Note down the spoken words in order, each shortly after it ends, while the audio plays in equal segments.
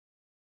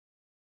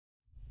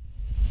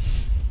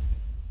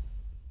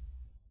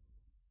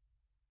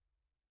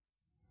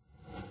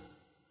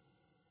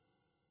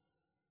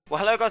Well,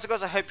 hello guys,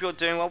 I hope you're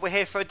doing well. We're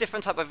here for a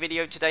different type of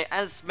video today.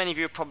 As many of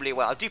you are probably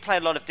aware, I do play a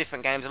lot of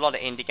different games, a lot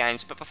of indie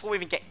games, but before we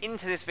even get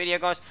into this video,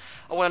 guys,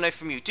 I want to know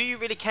from you, do you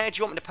really care? Do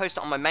you want me to post it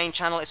on my main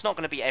channel? It's not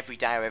going to be every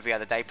day or every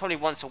other day, probably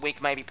once a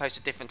week, maybe post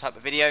a different type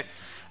of video,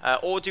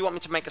 or do you want me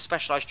to make a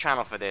specialised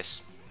channel for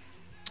this?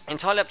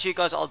 Entirely up to you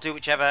guys. I'll do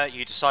whichever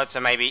you decide, so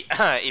maybe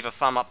either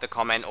thumb up the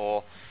comment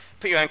or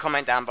put your own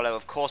comment down below,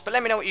 of course, but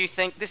let me know what you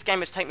think. This game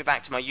has taken me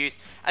back to my youth.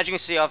 As you can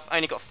see, I've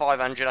only got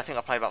 500. I think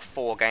I've played about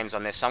 4 games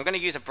on this, so I'm going to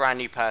use a brand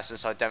new person,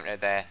 so I don't know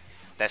their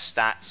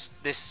stats.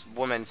 This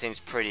woman seems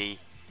pretty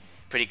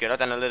good. I've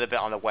done a little bit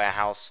on the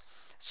warehouse.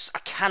 I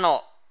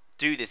cannot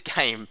do this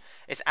game.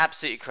 It's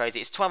absolutely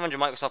crazy. It's 1200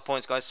 Microsoft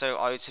points, guys, so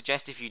I would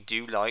suggest if you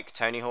do like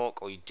Tony Hawk,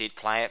 or you did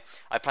play it,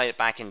 I played it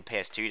back in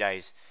PS2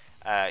 days,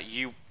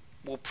 you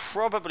will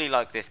probably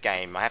like this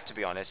game. I have to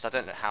be honest. I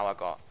don't know how I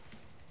got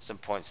some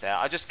points there.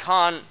 I just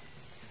can't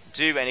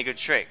do any good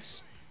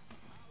tricks.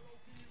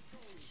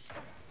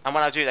 And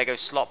when I do, they go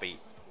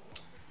sloppy.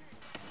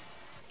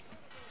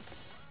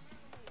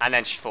 And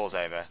then she falls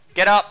over.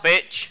 Get up,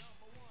 bitch!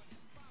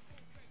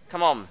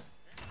 Come on.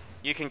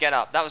 You can get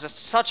up. That was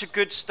such a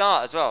good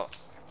start as well.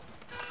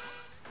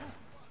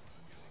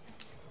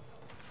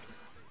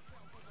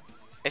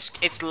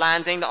 It's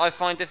landing that I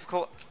find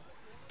difficult.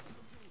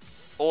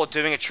 Or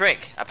doing a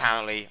trick,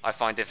 apparently, I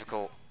find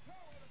difficult.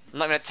 I'm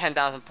not even at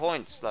 10,000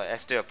 points. Like,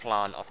 let's do a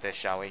plant off this,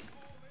 shall we?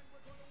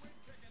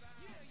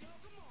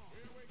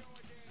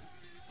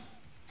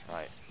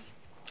 Right.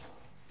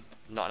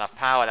 Not enough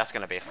power. That's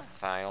going to be a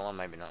fail, or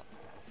maybe not.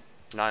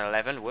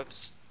 9/11.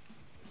 Whoops.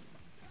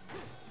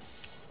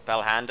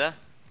 Bellhander.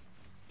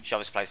 She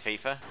obviously plays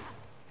FIFA.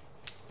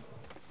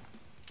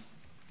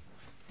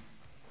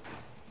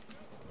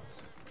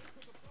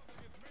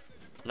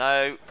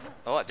 No.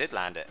 Oh, I did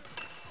land it.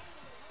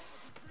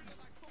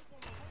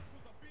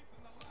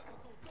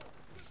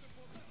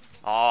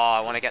 Oh, I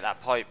want to get that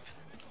pipe.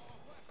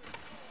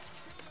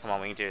 Come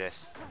on, we can do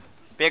this.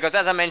 But yeah, guys,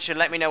 as I mentioned,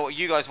 let me know what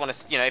you guys want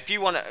to, if you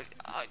want to,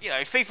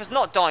 FIFA's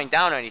not dying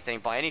down or anything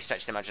by any stretch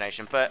of the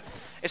imagination, but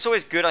it's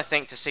always good, I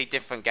think, to see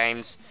different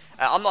games.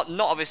 I'm not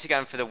obviously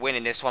going for the win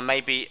in this one.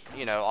 Maybe,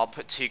 I'll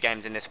put 2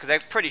 games in this, because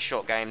they're pretty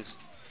short games,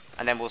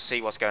 and then we'll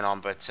see what's going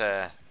on, but,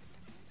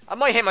 I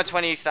might hit my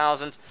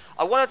 20,000.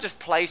 I want to just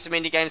play some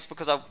indie games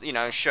because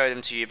show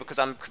them to you, because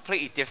I'm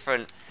completely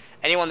different.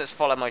 Anyone that's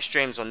followed my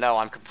streams will know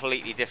I'm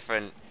completely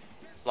different,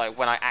 like,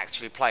 when I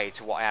actually play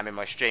to what I am in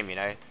my stream,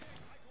 Right.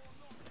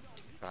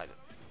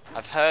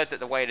 I've heard that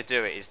the way to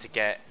do it is to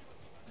get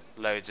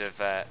loads of,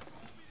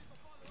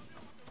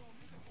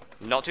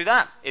 not do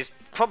that is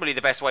probably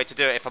the best way to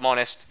do it, if I'm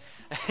honest.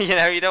 You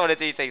don't want to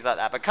do things like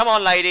that. But come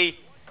on,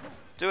 lady.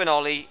 Do an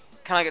ollie.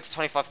 Can I get to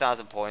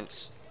 25,000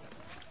 points?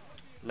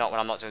 Not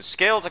when I'm not doing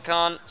skills, I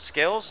can't.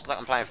 Skills? Like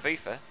I'm playing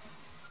FIFA.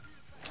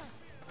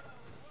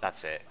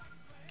 That's it.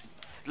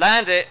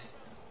 Land it!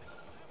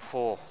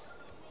 Oh.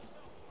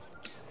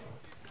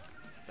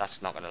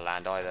 That's not going to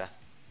land either.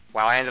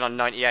 Wow, I ended on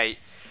 98.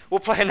 We'll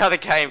play another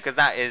game, because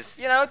that is...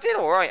 I did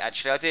alright,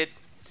 actually. I did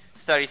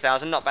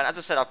 30,000. Not bad. As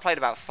I said, I've played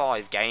about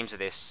 5 games of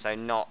this, so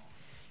not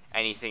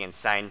anything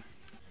insane.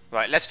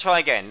 Right, let's try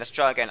again. Let's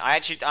try again.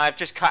 I've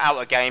just cut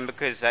out a game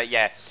because,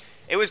 yeah,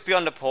 it was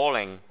beyond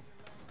appalling.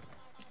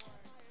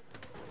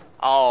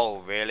 Oh,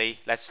 really?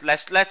 Let's be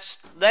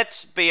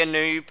a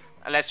noob.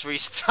 And let's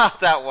restart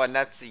that one.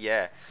 That's,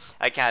 yeah.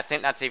 Okay, I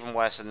think that's even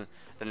worse than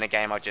the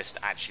game I just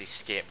actually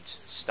skipped,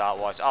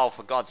 start-wise. Oh,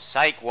 for God's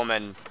sake,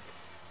 woman.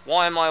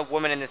 Why am I a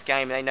woman in this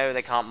game? They know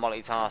they can't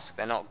multitask.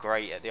 They're not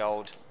great at the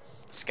old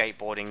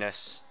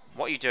skateboardingness.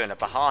 What are you doing, a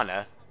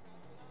bahana?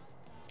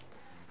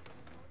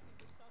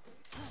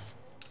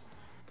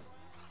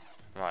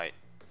 Right.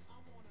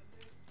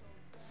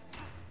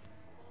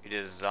 You did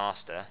a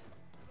disaster.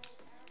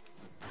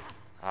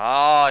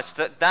 Oh,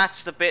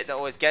 that's the bit that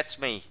always gets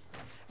me.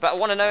 But I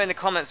want to know in the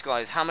comments,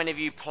 guys, how many of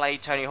you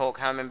played Tony Hawk?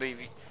 How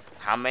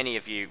many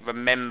of you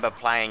remember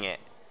playing it?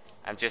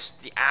 And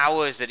just the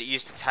hours that it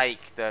used to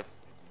take, the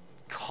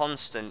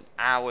constant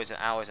hours and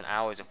hours and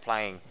hours of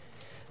playing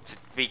to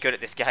be good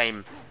at this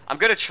game. I'm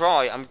going to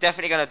try. I'm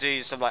definitely going to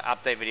do some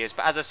update videos.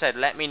 But as I said,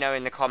 let me know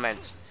in the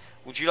comments.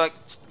 Would you like,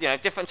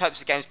 different types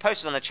of games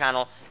posted on the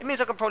channel? It means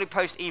I can probably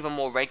post even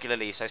more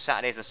regularly. So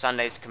Saturdays and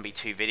Sundays can be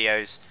 2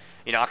 videos.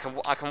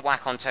 I can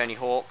whack on Tony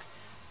Hawk.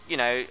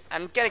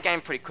 And get a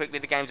game pretty quickly.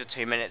 The games are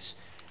 2 minutes.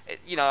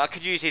 I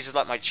could use these as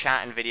like my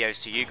chatting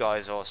videos to you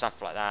guys or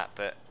something like that,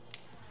 but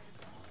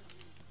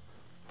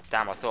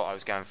damn, I thought I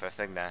was going for a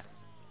thing there.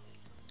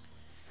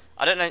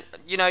 I don't know,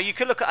 you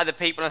could look at other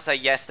people and say,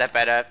 yes, they're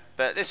better,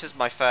 but this is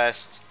my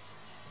first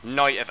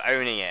night of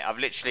owning it. I've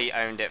literally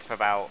owned it for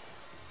about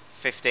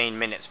 15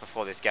 minutes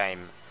before this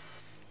game.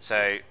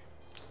 So,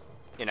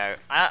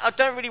 I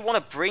don't really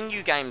want to bring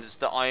you games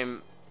that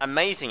I'm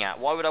amazing at.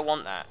 Why would I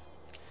want that?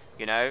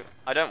 I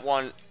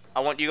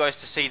want you guys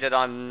to see that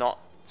I'm not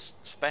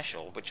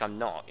special, which I'm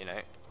not,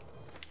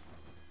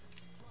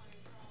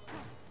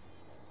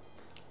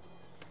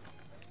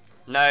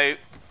 No,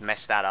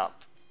 messed that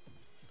up.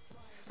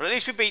 But at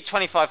least we beat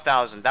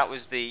 25,000. That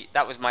was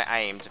my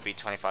aim, to beat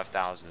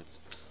 25,000.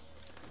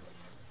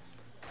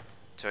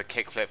 To a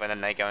kickflip, and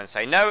then they go and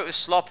say, no, it was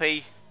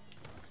sloppy.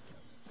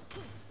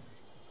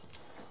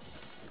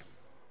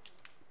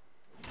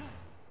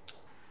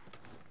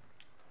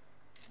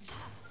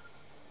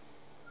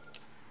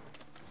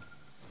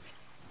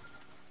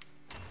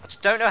 I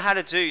just don't know how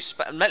to do...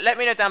 Let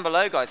me know down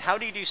below, guys. How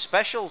do you do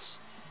specials?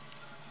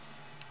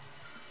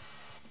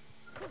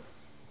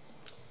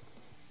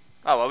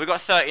 Oh, well, we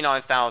got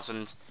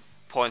 39,000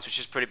 points, which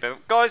is pretty big.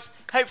 Guys,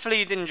 hopefully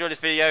you did enjoy this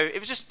video. It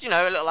was just, you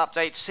know, a little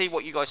update to see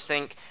what you guys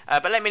think.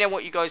 But let me know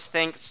what you guys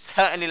think.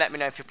 Certainly let me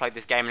know if you played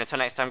this game. And until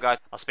next time, guys,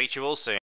 I'll speak to you all soon.